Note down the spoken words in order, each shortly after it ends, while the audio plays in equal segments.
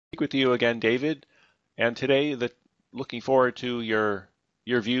With you again, David. And today, looking forward to your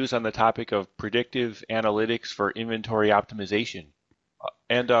views on the topic of predictive analytics for inventory optimization.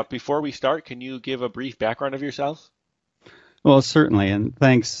 And before we start, can you give a brief background of yourself? Well, certainly. And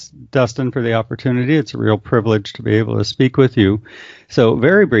thanks, Dustin, for the opportunity. It's a real privilege to be able to speak with you. So,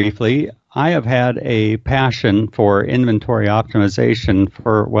 very briefly, I have had a passion for inventory optimization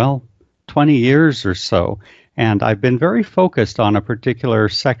for, 20 years or so. And I've been very focused on a particular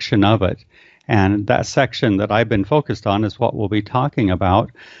section of it. And that section that I've been focused on is what we'll be talking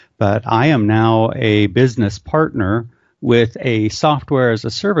about. But I am now a business partner with a software as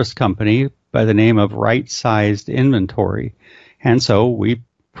a service company by the name of Right-Sized Inventory. And so we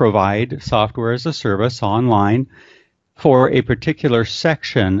provide software as a service online for a particular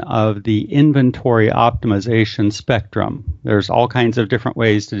section of the inventory optimization spectrum. There's all kinds of different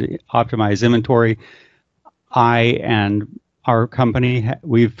ways to optimize inventory. I and our company,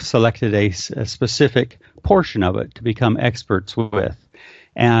 we've selected a specific portion of it to become experts with.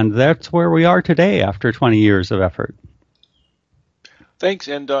 And that's where we are today after 20 years of effort. Thanks.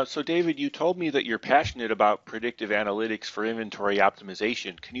 And so, David, you told me that you're passionate about predictive analytics for inventory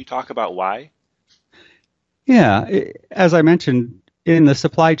optimization. Can you talk about why? Yeah, as I mentioned, in the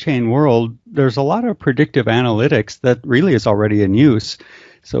supply chain world, there's a lot of predictive analytics that really is already in use.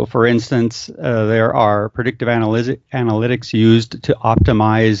 So, for instance, there are predictive analytics used to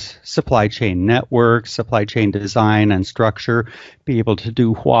optimize supply chain networks, supply chain design and structure, be able to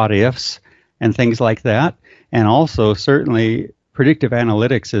do what-ifs and things like that. And also, certainly, predictive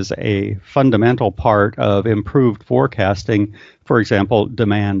analytics is a fundamental part of improved forecasting, for example,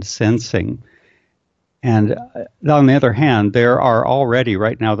 demand sensing. And on the other hand, there are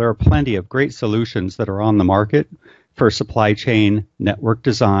plenty of great solutions that are on the market for supply chain network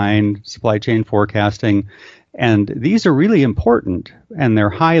design, supply chain forecasting. And these are really important, and they're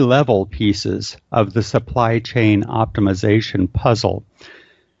high-level pieces of the supply chain optimization puzzle.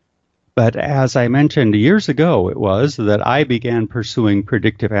 But as I mentioned years ago, it was that I began pursuing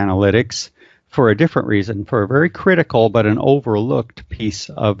predictive analytics for a different reason, for a very critical but an overlooked piece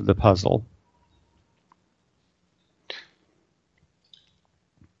of the puzzle.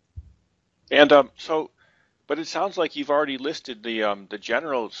 And but it sounds like you've already listed the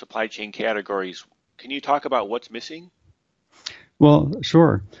general supply chain categories. Can you talk about what's missing? Well,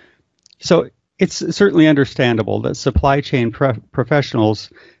 sure. So it's certainly understandable that supply chain professionals,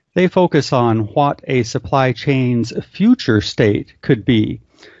 they focus on what a supply chain's future state could be.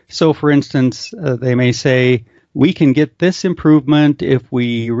 So, for instance, they may say, we can get this improvement if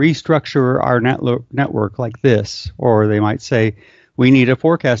we restructure our network like this. Or they might say, we need a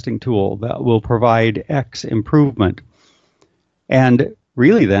forecasting tool that will provide X improvement. And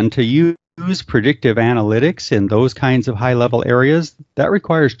really then, to use predictive analytics in those kinds of high-level areas, that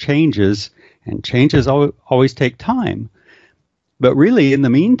requires changes, and changes always take time. But really, in the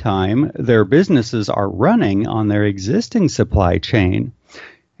meantime, their businesses are running on their existing supply chain.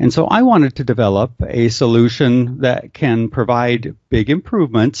 And so I wanted to develop a solution that can provide big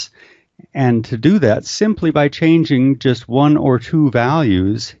improvements, and to do that simply by changing just one or two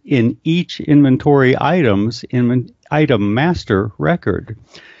values in each inventory item master record.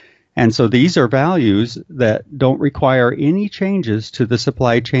 And so these are values that don't require any changes to the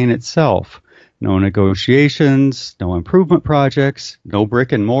supply chain itself. No negotiations, no improvement projects, no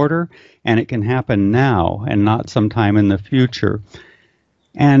brick and mortar, and it can happen now and not sometime in the future.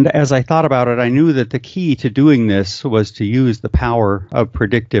 And as I thought about it, I knew that the key to doing this was to use the power of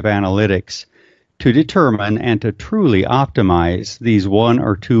predictive analytics to determine and to truly optimize these one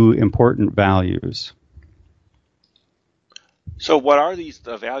or two important values. So what are the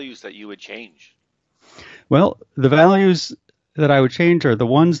values that you would change? Well, the values that I would change are the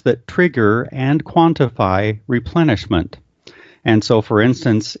ones that trigger and quantify replenishment. And so, for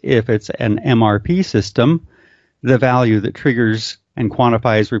instance, if it's an MRP system, the value that triggers and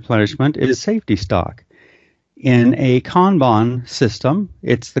quantifies replenishment is safety stock. In a Kanban system,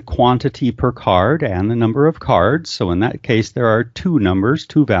 it's the quantity per card and the number of cards. So in that case, there are two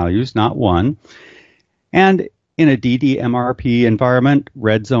values, not one. And in a DDMRP environment,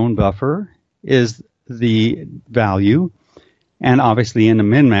 red zone buffer is the value. And obviously in a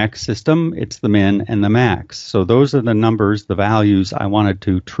min-max system, it's the min and the max. So those are the numbers, the values I wanted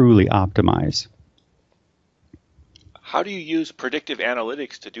to truly optimize. How do you use predictive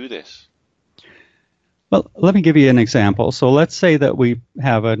analytics to do this? Well, let me give you an example. So let's say that we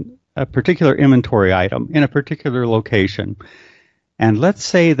have a particular inventory item in a particular location. And let's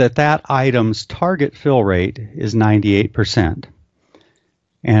say that that item's target fill rate is 98%.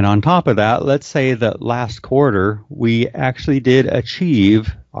 And on top of that, let's say that last quarter we actually did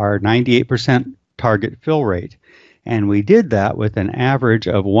achieve our 98% target fill rate. And we did that with an average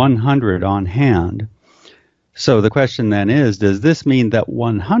of 100 on hand. So the question then is, does this mean that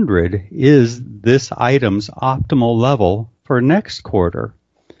 100 is this item's optimal level for next quarter?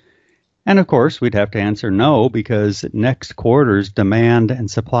 And of course, we'd have to answer no, because next quarter's demand and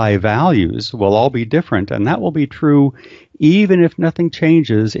supply values will all be different, and that will be true even if nothing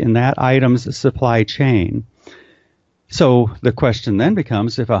changes in that item's supply chain. So the question then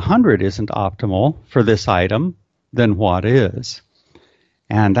becomes, if 100 isn't optimal for this item, then what is?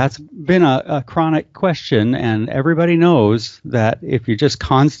 And that's been a chronic question, and everybody knows that if you just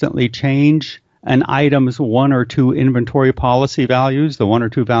constantly change an item's one or two inventory policy values, the one or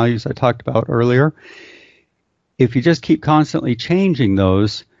two values I talked about earlier, if you just keep constantly changing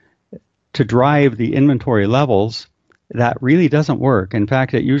those to drive the inventory levels, that really doesn't work. In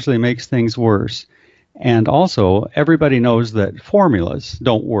fact, it usually makes things worse. And also, everybody knows that formulas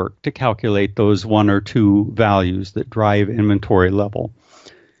don't work to calculate those one or two values that drive inventory level.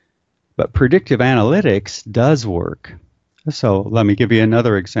 But predictive analytics does work. So let me give you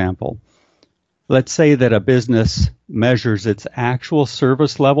another example. Let's say that a business measures its actual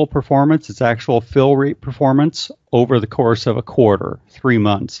service level performance, its actual fill rate performance over the course of a quarter, 3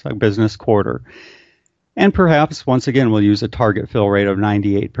 months, a business quarter. And perhaps, once again, we'll use a target fill rate of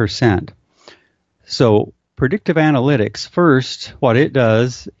 98%. So predictive analytics, first, what it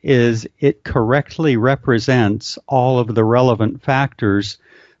does is it correctly represents all of the relevant factors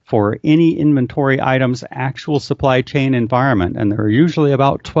for any inventory item's actual supply chain environment. And there are usually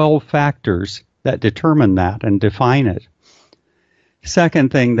about 12 factors that determine that and define it.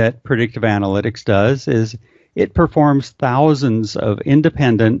 Second thing that predictive analytics does is it performs thousands of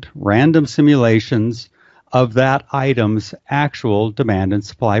independent random simulations of that item's actual demand and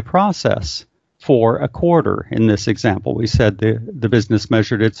supply process for a quarter. In this example, we said the business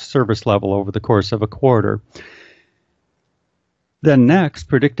measured its service level over the course of a quarter. Then next,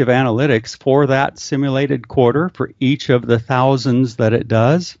 predictive analytics for that simulated quarter, for each of the thousands that it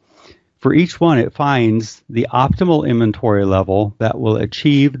does, for each one, it finds the optimal inventory level that will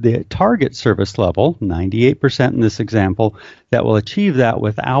achieve the target service level, 98% in this example, that will achieve that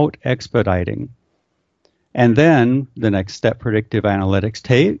without expediting. And then the next step predictive analytics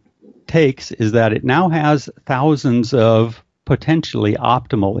takes is that it now has thousands of potentially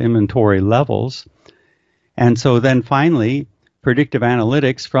optimal inventory levels. And so then finally, predictive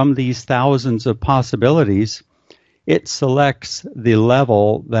analytics from these thousands of possibilities, it selects the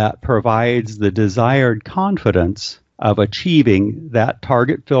level that provides the desired confidence of achieving that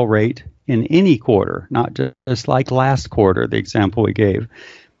target fill rate in any quarter, not just like last quarter, the example we gave.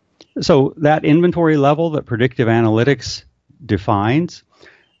 So that inventory level that predictive analytics defines,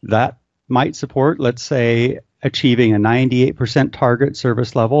 that might support, let's say, achieving a 98% target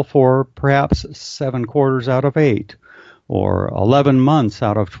service level for perhaps 7 quarters out of 8, or 11 months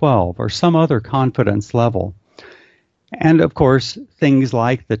out of 12, or some other confidence level. And of course, things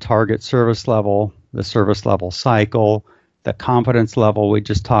like the target service level, the service level cycle, the confidence level we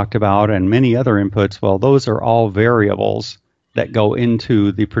just talked about, and many other inputs, well, those are all variables that go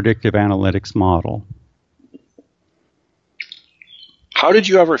into the predictive analytics model. How did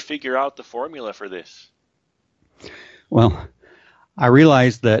you ever figure out the formula for this? Well, I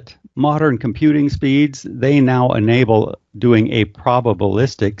realized that modern computing speeds, they now enable doing a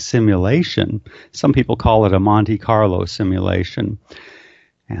probabilistic simulation. Some people call it a Monte Carlo simulation.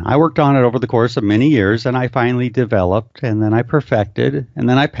 And I worked on it over the course of many years, and I finally developed, and then I perfected, and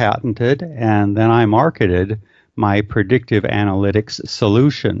then I patented, and then I marketed my predictive analytics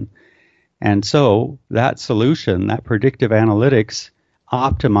solution. And so that solution, that predictive analytics,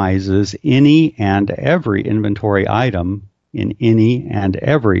 optimizes any and every inventory item in any and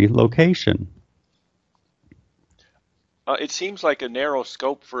every location. It seems like a narrow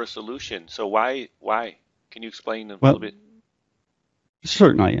scope for a solution. So why? Can you explain a little bit?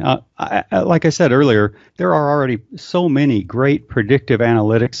 Certainly. Like I said earlier, there are already so many great predictive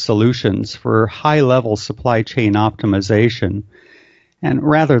analytics solutions for high-level supply chain optimization. And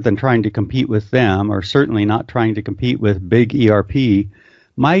rather than trying to compete with them, or certainly not trying to compete with big ERP,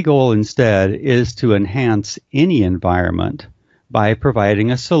 my goal instead is to enhance any environment by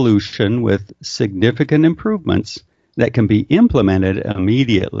providing a solution with significant improvements that can be implemented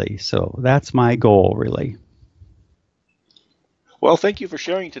immediately. So that's my goal, really. Well, thank you for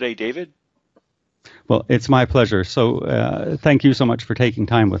sharing today, David. Well, it's my pleasure. So thank you so much for taking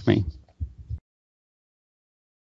time with me.